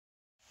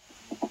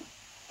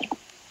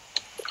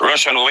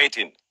Russian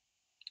waiting.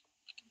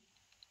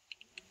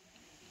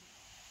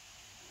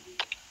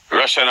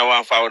 Russian I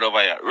want forward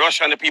over here.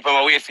 Russian, the people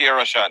are wait for you,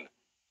 Russian.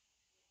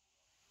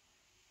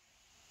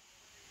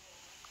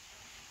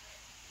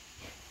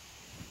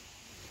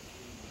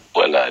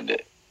 Well,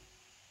 lad.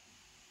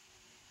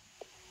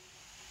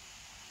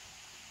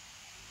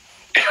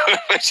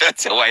 Russian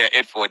say why your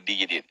headphone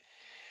did it.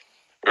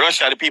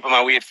 Russian, the people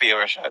are wait for you,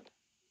 Russian.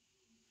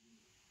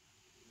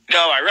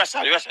 No,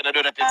 Russian, I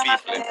do that to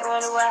people.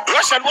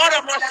 Russian, what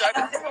up, Russian?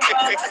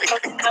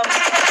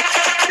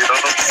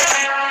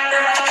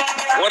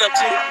 What up,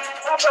 T?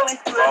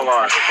 Hold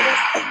on.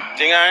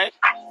 Thing alright?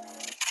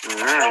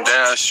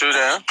 There,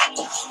 studio.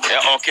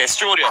 Yeah, okay,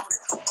 studio.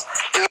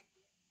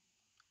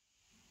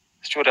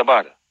 Studio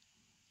bad.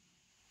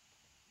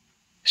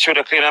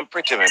 Studio clean and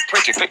pretty, man.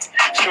 Pretty, clean.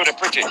 Studio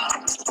pretty.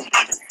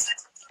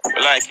 We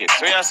like it.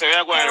 So yeah, so we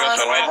are going to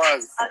Russian, right?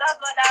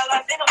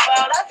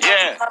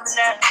 Yeah.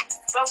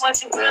 Yeah.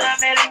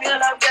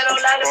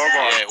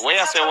 Where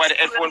you say why the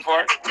headphone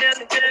for?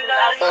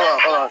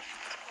 Hold on.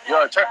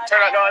 Yo, turn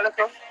that down a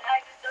little.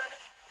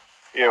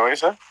 Yeah, what you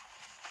say?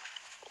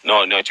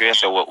 No, you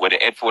say what the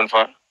headphone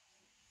for?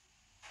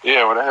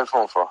 Yeah, what the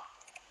headphone for?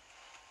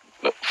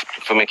 Look,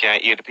 for me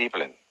can't hear the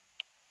people in.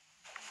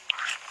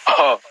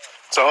 Oh,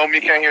 so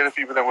homie can't hear the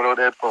people in without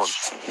the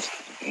headphones?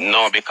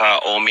 No, because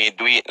homie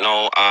do it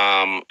now,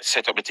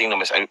 set up the thing,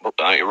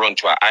 it run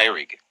through an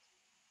iRig.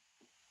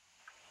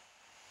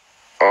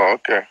 Oh,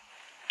 okay.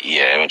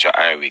 Yeah, I went to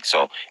iRig.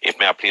 So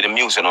if I play the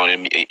music on the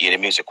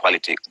music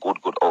quality, good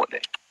out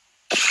there.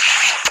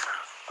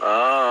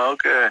 Oh,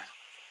 okay.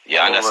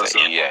 Yeah,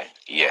 understand? Yeah,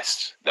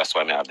 yes. That's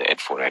why I have the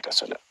headphone right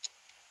so that.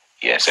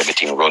 Yes,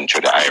 everything run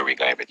through the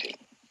iRig and everything.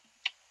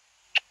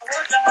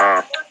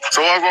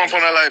 So what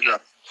going on live now?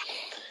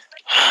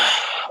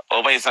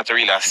 Over here is not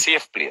really a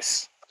safe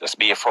place. Just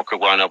be a fucker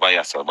going over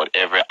yourself, but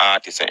every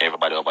artist and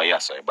everybody over here,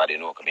 so everybody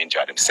know can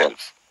enjoy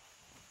themselves.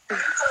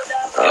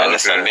 You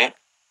understand me?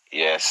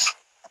 Yes.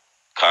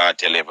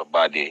 Cartel,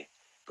 everybody.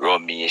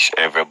 Romeich,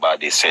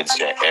 everybody.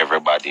 Shenseea,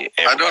 everybody.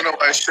 I don't know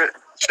why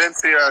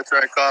shenseea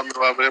try to call me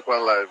while I'm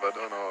on live. I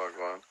don't know what's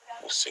going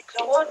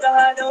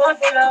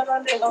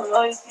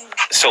on.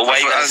 So why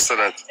you answer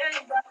that?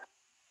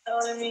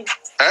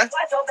 Huh?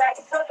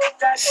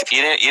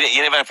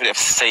 You never have to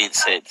say it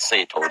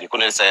out. You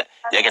couldn't say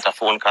you get a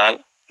phone call?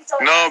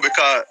 No,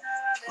 because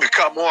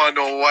more I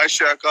know why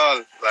should I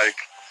call? Like,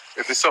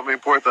 if it's something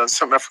important,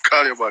 something I have to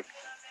call you back.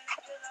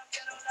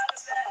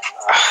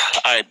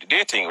 Alright, do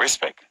you think?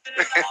 Respect.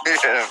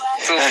 Yeah,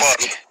 too far.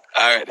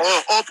 Alright.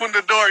 Oh, open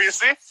the door, you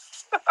see?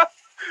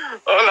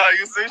 Hold on,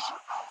 you see?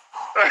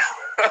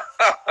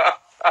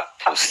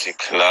 Pussy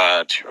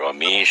clot,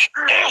 Romeich.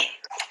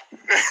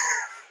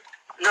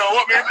 Yo,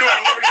 what me doing? Yo,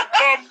 what the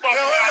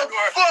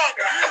fuck?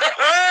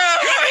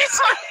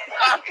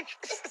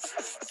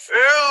 Yo,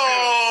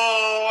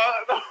 what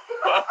the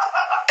fuck?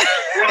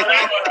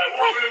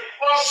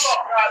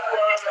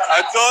 I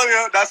told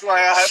you, that's why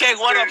I have Shake,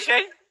 what up,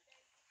 Shake?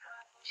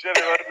 Shake,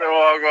 what's the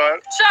walk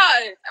on?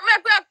 Sure, I'm going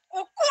to go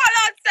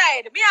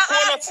outside. Me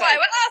and ask boy.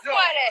 What ask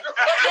boy there?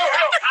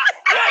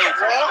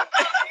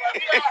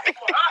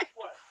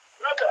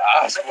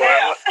 Ask boy.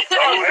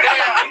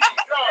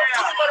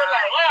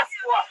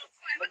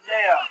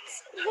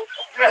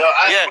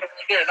 Yeah.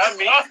 Not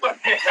me.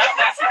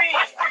 That's me.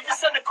 You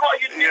just send the call.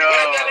 You do No,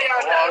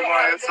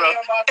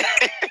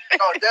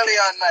 Deli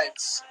on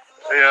nights.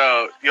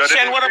 Yo,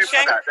 Shane, what up,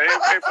 Shane? They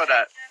didn't pay for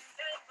that.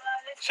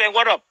 Shane,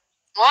 what up?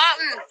 What?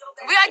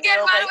 We are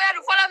getting man where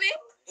to follow me?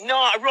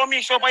 No,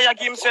 Romeich over here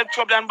give himself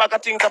trouble and bag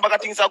of things are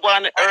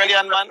going early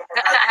on, man.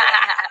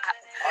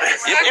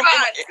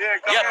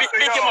 Yeah,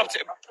 pick him up.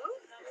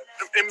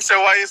 Him say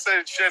why you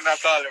said Shane not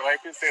call you. Why you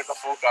couldn't say the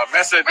phone call?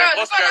 Message bro, them.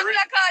 Must call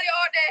you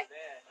all day.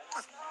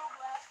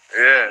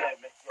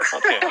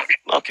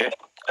 Yeah. Okay.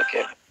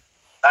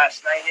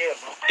 That's 9 years.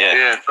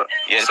 Yeah.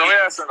 So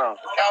yes or no?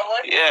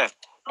 Yeah.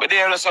 But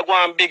they also go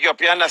and big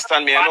up, you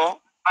understand me, you know?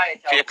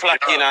 If you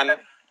clock in and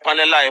on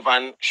the live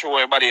and show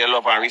everybody your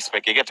love and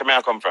respect, you get to where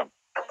I come from.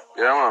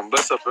 Yeah, man.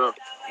 Bless up, bro.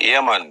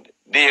 Yeah, man.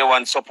 They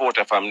want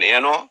supporter from there,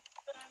 you know?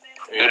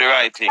 Do the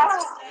right thing.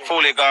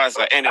 Fully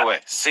Gaza,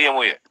 anyway. Same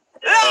way.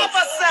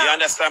 You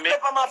understand me?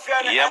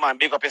 Yeah, man.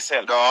 Big up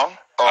yourself. No.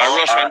 And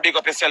Russian, big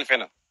up yourself, you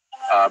know?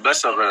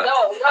 Bless up, brother.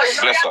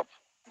 Bless up.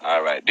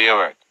 All right. Do your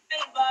work.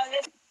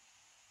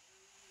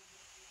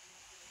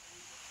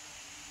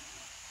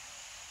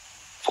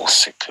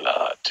 Pussy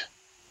clot.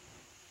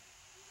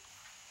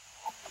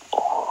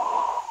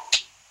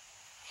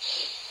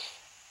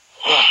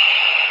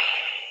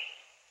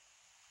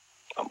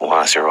 I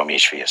want to see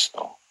Romeich face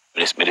now.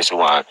 This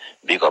one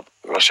big up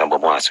Russian,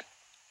 but want to.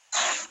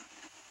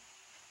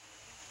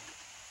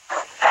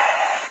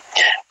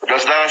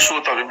 Just now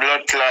shoot up the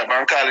blood clot,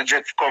 man. Call the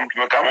jet to come to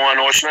me. Come on,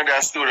 no, she not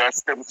there studio and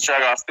step to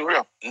Chaga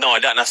studio. No,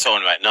 that not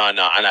sound right. No, I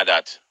know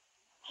that.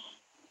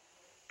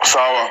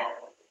 So,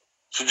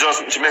 she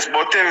missed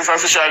about 10 minutes and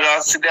she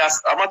Chaga. She there,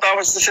 I'm not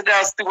talking, she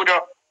there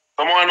studio.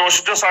 Come on, no,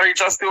 she just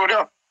reached her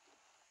studio.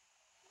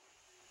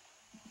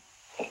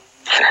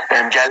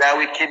 Them gyal are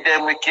wicked,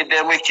 them wicked,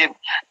 them wicked.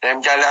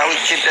 Them gyal are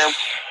wicked, them.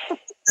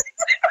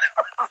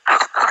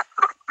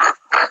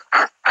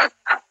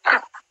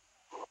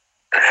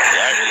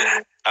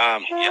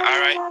 You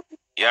alright?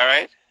 You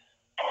alright?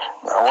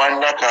 I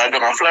wonder, I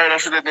don't fly that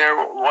shit in there.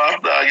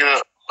 What dog, you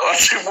know?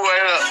 What's the boy,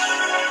 you know?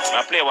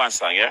 I play one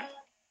song, yeah?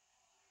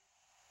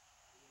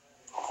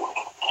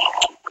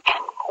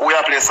 We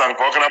are playing song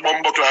for can I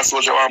bumbo class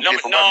soldier one play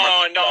for No,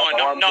 I'm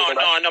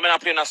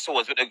not playing a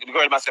souls. The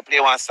girl must play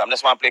one song.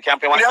 That's one play. Can't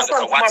play one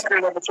song.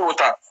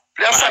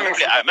 Play a song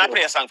I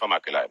play a song for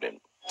Marky Live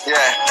then.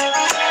 Yeah.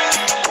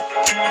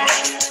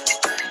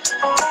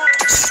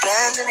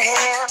 Standing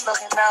here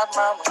looking out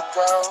my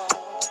window.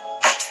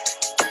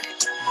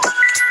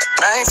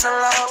 Nights are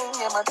long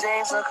and my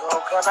days are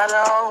cold, cause I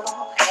don't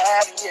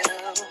have you.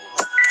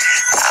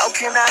 How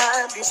can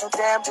I be so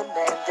damn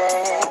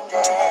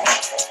demanding?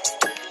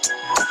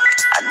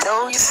 I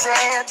know you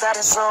said that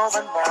it's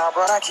over now,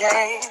 but I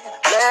can't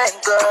let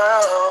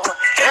go.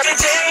 Every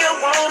day I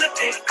wanna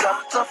pick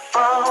up the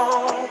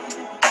phone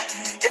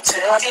and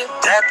tell you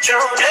that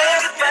you're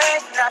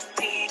everything I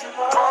need and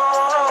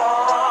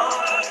more.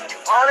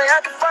 If only I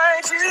could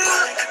find you.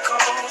 I could go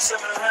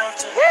around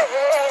to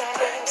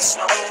the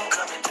snow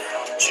coming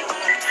down in June.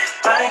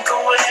 I go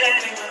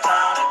wedding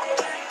without a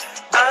ring.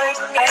 I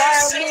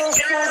miss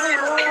you.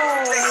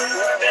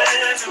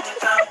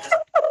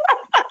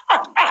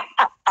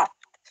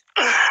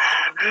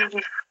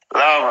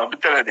 Lava, be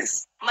telling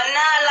this.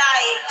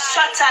 Manalai,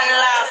 shut and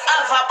laugh,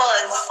 have a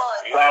buzz.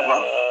 Lava.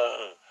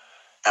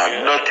 I'm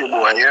dirty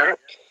boy here.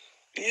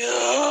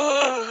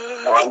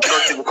 Yeah. I'm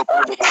dirty boy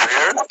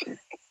here.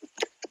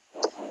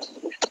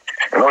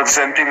 You know the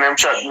same thing them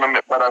chat me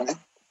make bad me.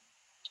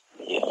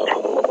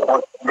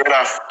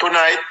 Brother,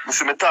 tonight, we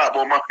see me talk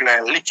about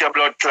McLean, lick your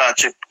blood clot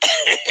chip.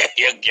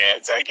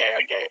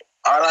 Okay.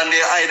 All on the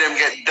eye them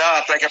get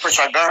dark like a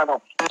pressure gun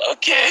up.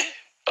 Okay.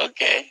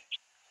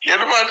 You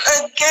know man,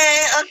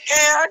 okay.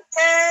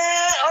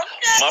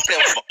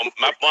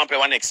 My play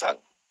one next song.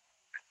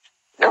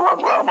 Yeah,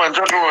 man,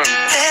 just one.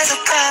 There's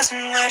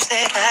 1,000 words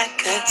that I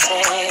could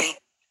say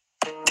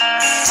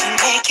to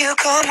make you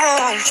come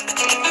home.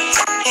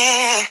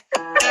 Yeah,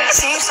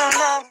 seems so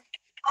long.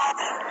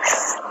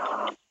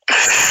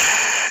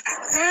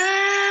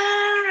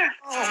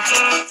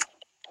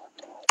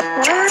 I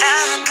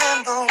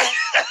remember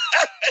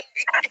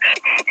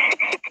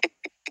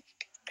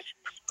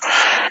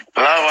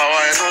Lava,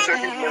 why you don't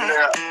take it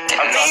there?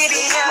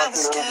 maybe I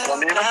was too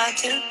hard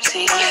to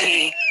see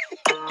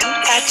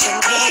that you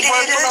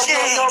needed a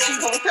change.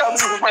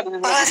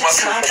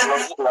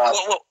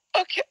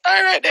 Okay,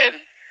 alright then.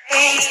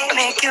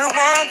 Make you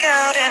walk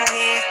out and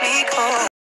leave me cold.